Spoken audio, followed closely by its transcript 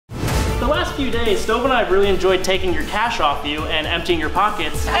last few days, Stove and I have really enjoyed taking your cash off you and emptying your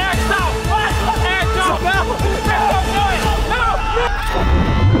pockets. Eric, no! What? Eric, no!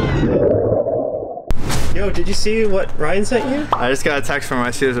 Yo, did you see what Ryan sent you? I just got a text from him.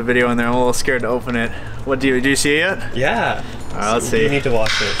 I see there's a video in there. I'm a little scared to open it. What do you see it yet? Yeah. All right, let's see. You need to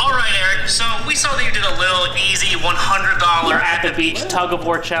watch it. All right, Eric. So we saw that you did a little easy $100 at the beach tug of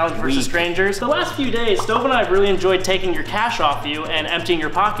war challenge versus strangers. The last few days, Stove and I have really enjoyed taking your cash off you and emptying your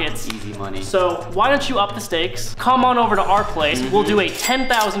pockets. Easy money. So why don't you up the stakes? Come on over to our place. We'll do a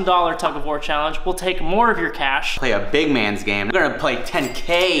 $10,000 tug of war challenge. We'll take more of your cash. Play a big man's game. We're gonna play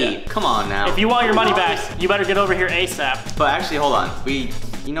 10K. Yeah. Come on now. If you want your money back, you better get over here ASAP. But actually, hold on.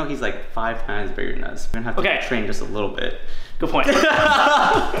 You know he's like 5 times bigger than us. We're gonna have to train just a little bit. Good point.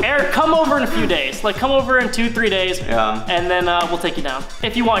 Eric, come over in a few days. Like, come over in 2-3 days. Yeah. And then we'll take you down.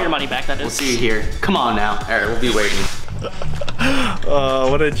 If you want your money back, that is. We'll see you here. Come on now. Eric, we'll be waiting. Oh,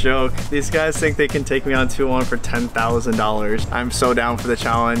 what a joke. These guys think they can take me on 2-on for $10,000. I'm so down for the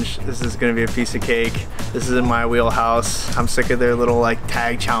challenge. This is gonna be a piece of cake. This is in my wheelhouse. I'm sick of their little like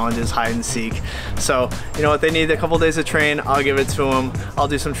tag challenges, hide and seek. So, you know what, they need a couple days to train. I'll give it to them. I'll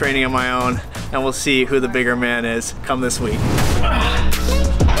do some training on my own and we'll see who the bigger man is come this week.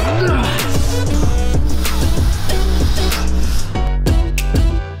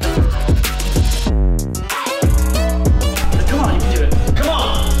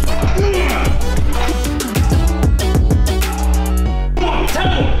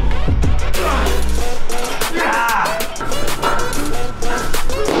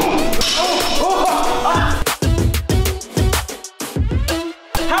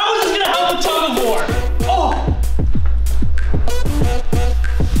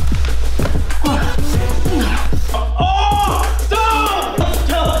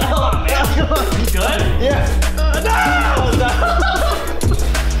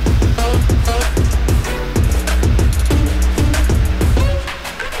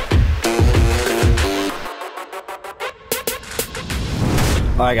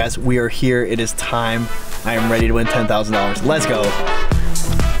 All right, guys, we are here. It is time. I am ready to win $10,000. Let's go.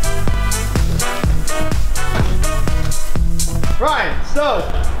 Ryan, Stove.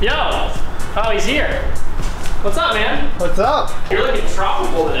 Yo. Oh, he's here. What's up, man? What's up? You're looking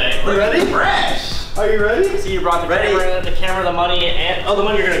tropical today. You ready? Fresh. Are you ready? See, you brought the camera, the money, and the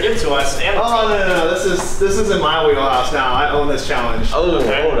money you're gonna give to us. And No. This is in my wheelhouse now. I own this challenge. Oh,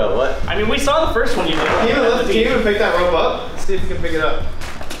 okay. Hold up, what? I mean, we saw the first one you did. Can you even pick that rope up? See if you can pick it up.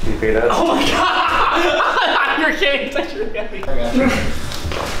 Can you pick it up? Oh my god! You're kidding. I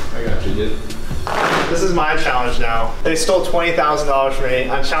got you, dude. This is my challenge now. They stole $20,000 from me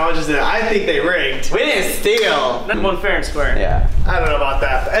on challenges that I think they rigged. We didn't steal. One fair and square. Yeah. I don't know about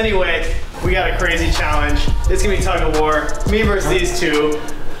that. But anyway, we got a crazy challenge. It's gonna be tug of war. Me versus these two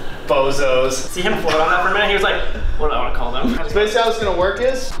bozos. See him float on that for a minute? He was like, what do I want to call them? So basically how it's gonna work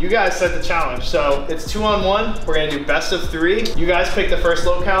is, you guys set the challenge. So it's 2-on-1. We're gonna do best of 3. You guys pick the first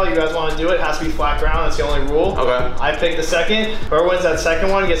locale you guys wanna do it. It has to be flat ground, that's the only rule. Okay. I pick the second. Whoever wins that second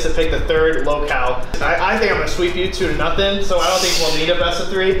one gets to pick the third locale. I think I'm gonna sweep you 2-0, so I don't think we'll need a best of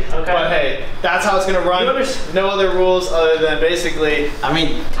 3. Okay. But hey, that's how it's gonna run. No other rules other than basically. I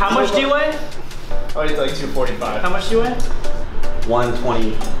mean, how much do you weigh? Oh, he's like 245. How much do you weigh?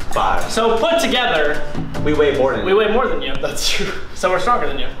 125. So put together, we weigh more than you. We weigh more than you. That's true. So we're stronger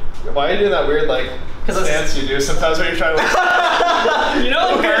than you. Why are you doing that weird like stance you do sometimes when you're trying to you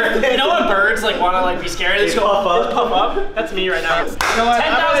know when birds like want to like be scary, they just go puff up. That's me right now. You know what?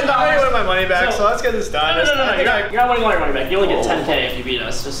 I'm ready to win my money back, so let's get this done. No. You're not winning all your money back. You only get 10K if you beat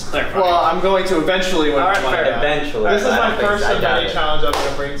us. Just clarify. Well, I'm going to eventually win my money back. Eventually. This is my first of many challenge I'm going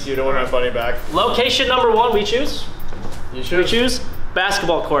to bring to you to win my money back. Location number 1, we choose. You choose. We choose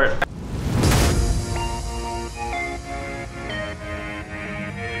basketball court.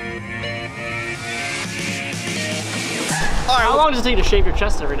 How long does it take to shave your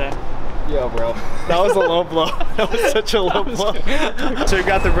chest every day? Yo, bro. That was a low blow. That was such a low blow. So we've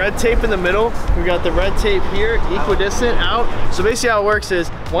got the red tape in the middle. We've got the red tape here, equidistant out. So basically how it works is,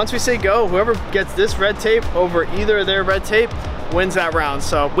 once we say go, whoever gets this red tape over either of their red tape wins that round.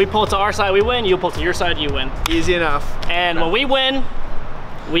 So we pull to our side, we win. You pull to your side, you win. Easy enough. And when we win,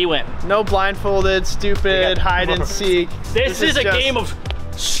 we win. No blindfolded, stupid, hide and seek. This is a game of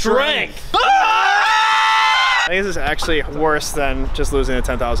strength. I think this is actually worse than just losing the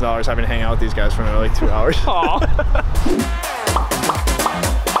 $10,000 having to hang out with these guys for another like 2 hours. Aww.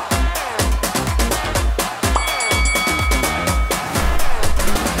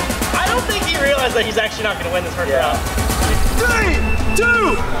 I don't think he realized that he's actually not going to win this first round. 3, 2,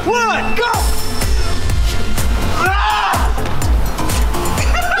 1, go! Ah!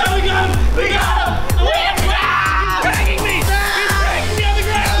 Yeah, we got him!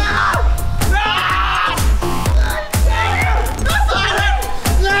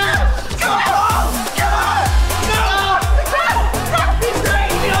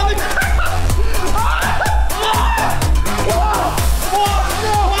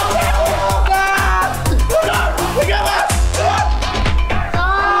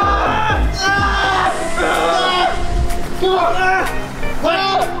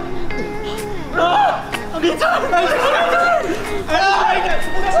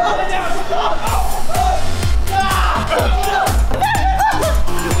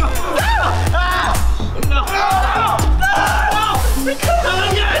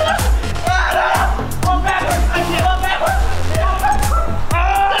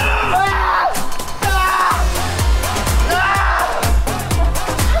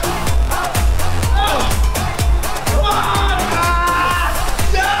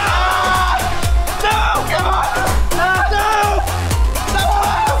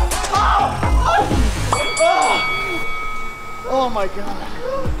 Oh my god.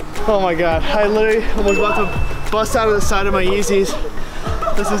 Oh my god. I literally was about to bust out of the side of my Yeezys.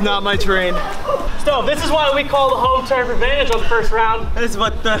 This is not my terrain. So this is why we call the home turf advantage on the first round. This is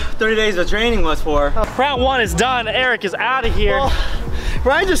what the 30 days of training was for. Round 1 is done. Eric is out of here. Well,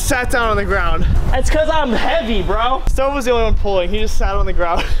 Ryan just sat down on the ground. It's because I'm heavy, bro. Stove was the only one pulling. He just sat on the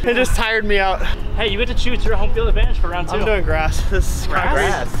ground. It just tired me out. Hey, you get to choose your home field advantage for round 2. I'm doing grass. This is concrete.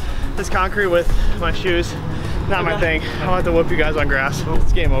 Grass. This concrete with my shoes. Not my thing. I'll have to whoop you guys on grass.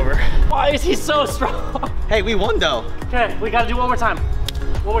 It's game over. Why is he so strong? Hey, we won though. Okay, we gotta do one more time.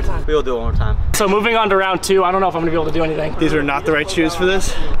 One more time. We will do it one more time. So moving on to round 2, I don't know if I'm gonna be able to do anything. These are not the right shoes for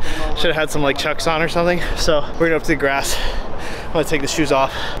this. Should have had some like Chucks on or something. So we're gonna up to the grass. I'm gonna take the shoes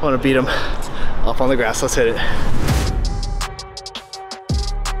off. I wanna beat them up on the grass. Let's hit it.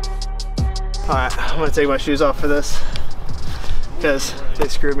 All right, I'm gonna take my shoes off for this because they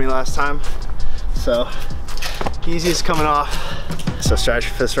screwed me last time. So Yeezy's coming off. So strategy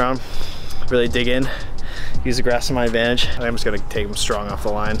for this round, really dig in, use the grass to my advantage. I'm just gonna take them strong off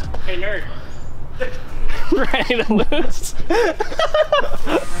the line. Hey nerd. Ready to lose?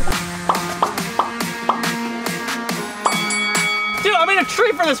 Dude, I'm in a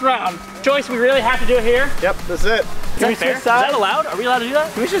tree for this round. Joyce, we really have to do it here? Yep, that's it. Can we fair? Is that allowed? Are we allowed to do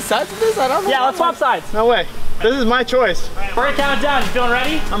that? Can we switch sides with this? I don't know. Yeah, let's swap sides. No way. This is my choice. We're gonna count it down. You feeling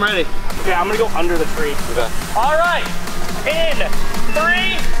ready? I'm ready. Okay, I'm gonna go under the tree. Okay. All right, in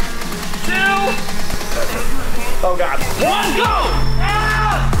 3, 2, oh God. 1, go!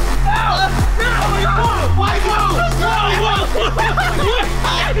 Why go?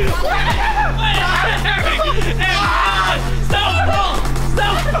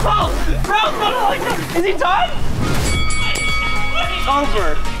 Is he done?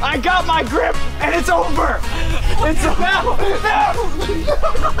 Over. I got my grip and it's over. It's over.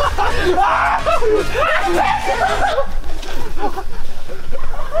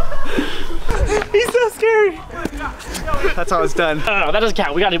 He's so scared. That's how it's done. No, that doesn't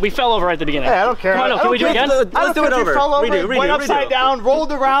count. We fell over right at the beginning. Hey, I don't care. Come on, can we do it again? Let's do it over. Went upside down,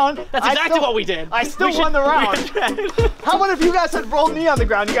 rolled around. That's exactly what we did. I still won the round. How about if you guys had rolled me on the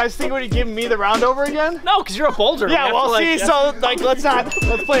ground? You guys think would have given me the round over again? No, because you're a boulder. Yeah, well, see, so like, let's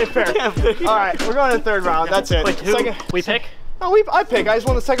play it fair. All right, we're going to the third round. That's it. Wait, who? We pick? No, I pick. I just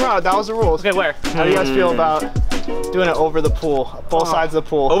won the second round. That was the rules. Okay, where? How do you guys feel about doing it over the pool? Both sides of the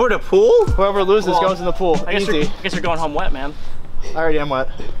pool. Over the pool? Whoever loses goes in the pool. I guess you're going home wet, man. I already am wet.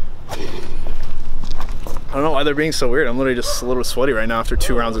 I don't know why they're being so weird. I'm literally just a little sweaty right now after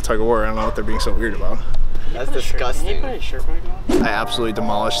 2 rounds of Tug of War. I don't know what they're being so weird about. That's disgusting. I absolutely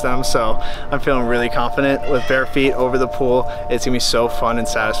demolished them, so I'm feeling really confident with bare feet over the pool. It's gonna be so fun and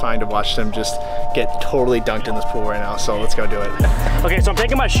satisfying to watch them just get totally dunked in this pool right now, so let's go do it. Okay, so I'm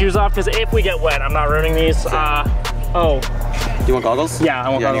taking my shoes off because if we get wet, I'm not ruining these. Oh. Do you want goggles? Yeah, I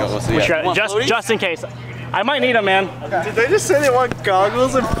want goggles. Just in case. I might need them, man. Okay. Did they just say they want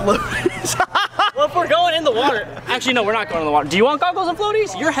goggles and floaties? Well, if we're going in the water. Actually, no, we're not going in the water. Do you want goggles and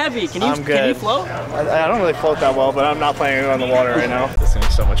floaties? You're heavy. Can you float? I don't really float that well, but I'm not planning on the water right now. This is gonna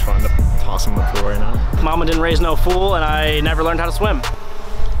be so much fun to toss in the pool right now. Mama didn't raise no fool, and I never learned how to swim.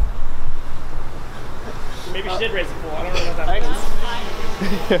 Maybe she did raise a fool. I don't know what that means.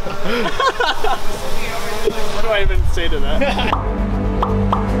 What do I even say to that?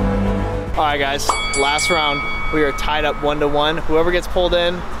 All right, guys, last round. We are tied up 1-1. Whoever gets pulled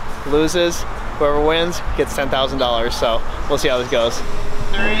in loses. Whoever wins gets $10,000. So we'll see how this goes. 3, 2,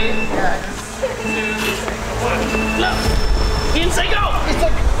 1. No. He didn't say go. He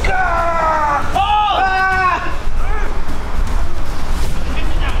said go. Oh!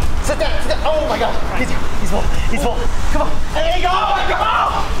 Sit down. Oh my God. He's full. He's full. Come on. There you go.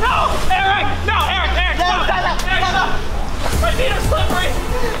 No, Eric. No, Eric. Stop. Eric, stop. My feet are slippery.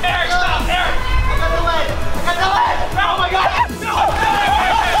 Eric, stop. Eric. I got the leg. Oh my God. No.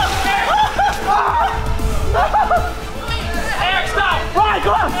 Eric, stop. Ryan,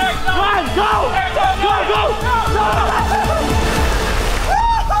 come on. Eric, stop. Ryan, go. Eric, stop. Go.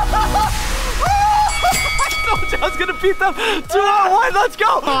 I was gonna beat them 2-1. Let's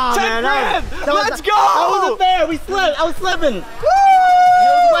go. 10 grand. Let's go. That wasn't fair. We slipped. I was slipping. Woo! It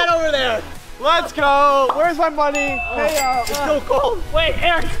was wet over there. Let's go. Where's my money? Hey, It's so cold. Wait,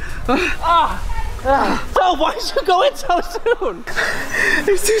 Eric. So why did you go in so soon?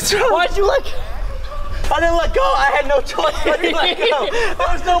 It's too strong. Why'd you like? I didn't let go. I had no choice but to let go. There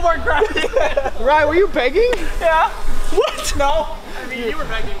was no more gravity. Ryan, were you begging? Yeah. What? No. I mean, you were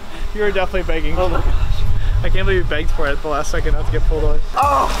begging. You were definitely begging. Oh my gosh. I can't believe you begged for it at the last second not to get pulled away.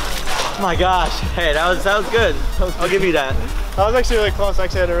 Oh my gosh. Hey, that was good. I'll give you that. That was actually really close.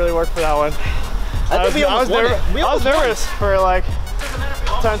 Actually, I had to really work for that one. I was nervous for like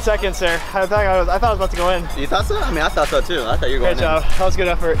 10 seconds there. I thought I was about to go in. You thought so? I mean, I thought so too. I thought you were going in. Great job. That was a good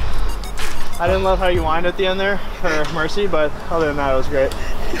effort. I didn't love how you whined at the end there for mercy, but other than that, it was great.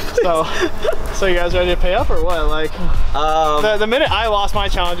 So you guys ready to pay up or what? Like, the minute I lost my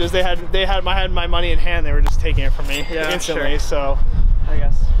challenges, I had my money in hand. They were just taking it from me instantly. Sure. So I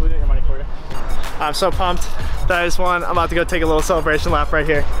guess we did your money for you. I'm so pumped that I just won. I'm about to go take a little celebration lap right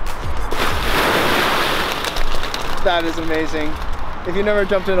here. That is amazing. If you've never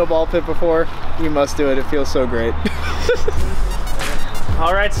jumped into a ball pit before, you must do it. It feels so great.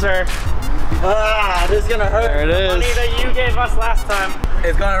 All right, sir. Ah, this is gonna hurt. There it is. The money that you gave us last time.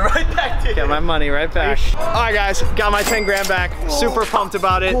 It's going right back to you. Get my money right back. All right, guys, got my 10 grand back. Super pumped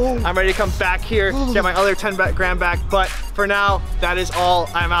about it. I'm ready to come back here, get my other 10 grand back. But for now, that is all.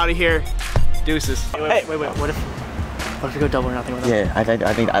 I'm out of here. Deuces. Wait. What if we go double or nothing with them? Yeah, I think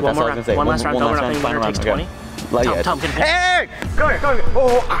that's what I was gonna say. One last round, double or nothing. Winner takes 20. Like, Tom, get Hey! Go here. Oh,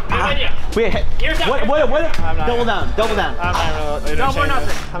 wait, what? Double down. I'm not really double or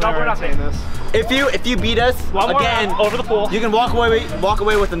nothing. Double or nothing. If you beat us again, over the pool, you can walk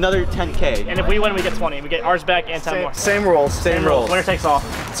away with another 10K. And if we win, we get 20. We get ours back and 10 more. Same rules. Same rules. Winner takes all.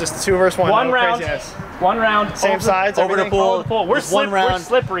 It's just 2 versus 1. One round. Same sides. Over the pool. We're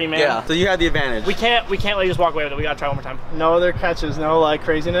slippery, man. Yeah. So you have the advantage. We can't let you just walk away with it. We gotta try one more time. No other catches. No like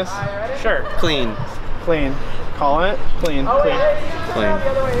craziness. Sure. Clean. Calling it. Clean. Clean.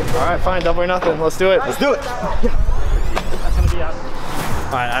 All right, fine. Double or nothing. Let's do it. Let's do it. That's gonna be us.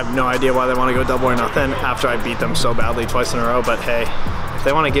 I have no idea why they want to go double or nothing after I beat them so badly twice in a row, but hey, if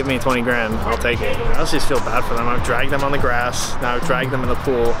they want to give me 20 grand, I'll take it. I just feel bad for them. I've dragged them on the grass, now I've dragged them in the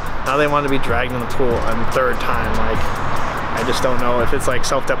pool. Now they want to be dragged in the pool a 3rd time. Like, I just don't know if it's like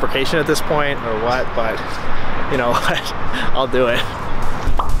self-deprecation at this point or what, but you know what, I'll do it.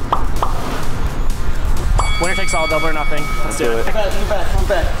 Winner takes all, double or nothing. Let's do it. Come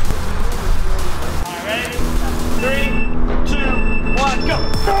back. All right, 3, 2, 1, go!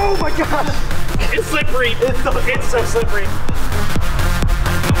 Oh my gosh! It's slippery. It's so slippery.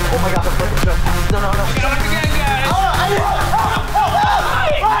 Oh my god, no. Get on again, guys.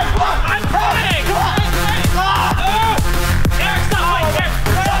 I'm trying. Eric, stop.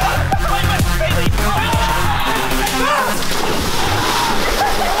 Wait, Bailey.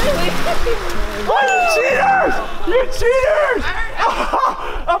 You cheaters!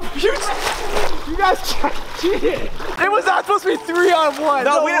 You guys cheated. It was not supposed to be 3-on-1.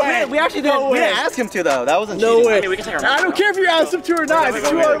 No, we actually didn't. We didn't ask him to though. That wasn't no cheating. way. I mean, we can take our I don't care if you asked him to or not. It's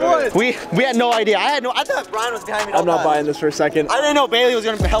 2-on-1. We had no idea. I thought Brian was behind me. I'm not buying this for a second. I didn't know Bailey was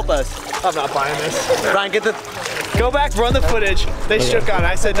gonna help us. I'm not buying this. Brian, get the. Go back, run the footage. They shook on it.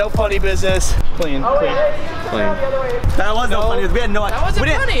 I said no funny business. Clean. That was no funny. We had no idea. That wasn't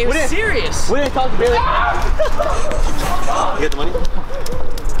funny. It was serious. We didn't talk to Bailey. You get the money?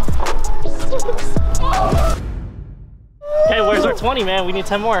 Okay, where's our 20, man? We need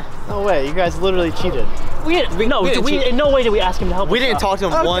 10 more. No way. You guys literally cheated. In no way did we ask him to help us. We didn't talk to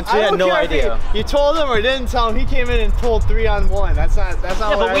him once. We had no idea. You told him or didn't tell him. He came in and pulled 3-on-1. That's not.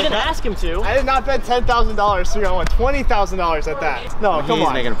 Yeah, but we didn't ask him to. I did not bet $10,000 3-on-1. $20,000 at that. No, come on.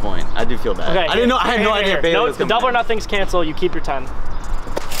 He's making a point. I do feel bad. Okay, I didn't know. I had no idea. Bailey was the double or nothing's canceled. You keep your 10.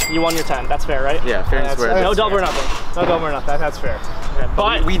 You won your 10. That's fair, right? Yeah, fair and square. No double or nothing. No double or nothing. That's fair. Okay,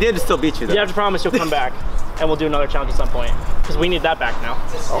 but we did still beat you though. You have to promise you'll come back and we'll do another challenge at some point. Because we need that back now.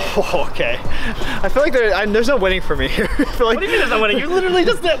 Oh, okay. I feel like there's no winning for me here. I feel like what do you mean there's no winning? You literally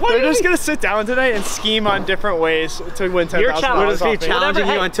just did. They're just gonna sit down tonight and scheme on different ways to win $10,000. We'll just be challenging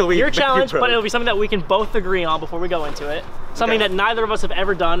you until we. Your challenge, but it'll be something that we can both agree on before we go into it. Something that neither of us have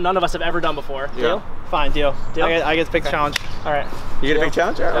ever done, none of us have ever done before. Yeah. Deal? Fine, deal. Deal? I get to pick the challenge. All right. You get a big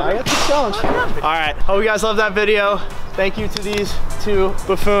challenge? I get the challenge. All right. Hope you guys love that video. Thank you to these 2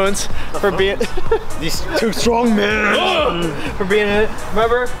 buffoons for being these 2 strong men for being in it.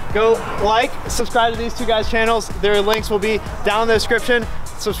 Remember, go like, subscribe to these 2 guys' channels. Their links will be down in the description.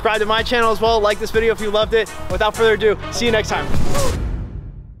 Subscribe to my channel as well. Like this video if you loved it. Without further ado, see you next time.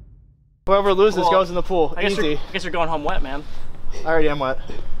 Whoever loses goes in the pool. I guess you're going home wet, man. I already am wet.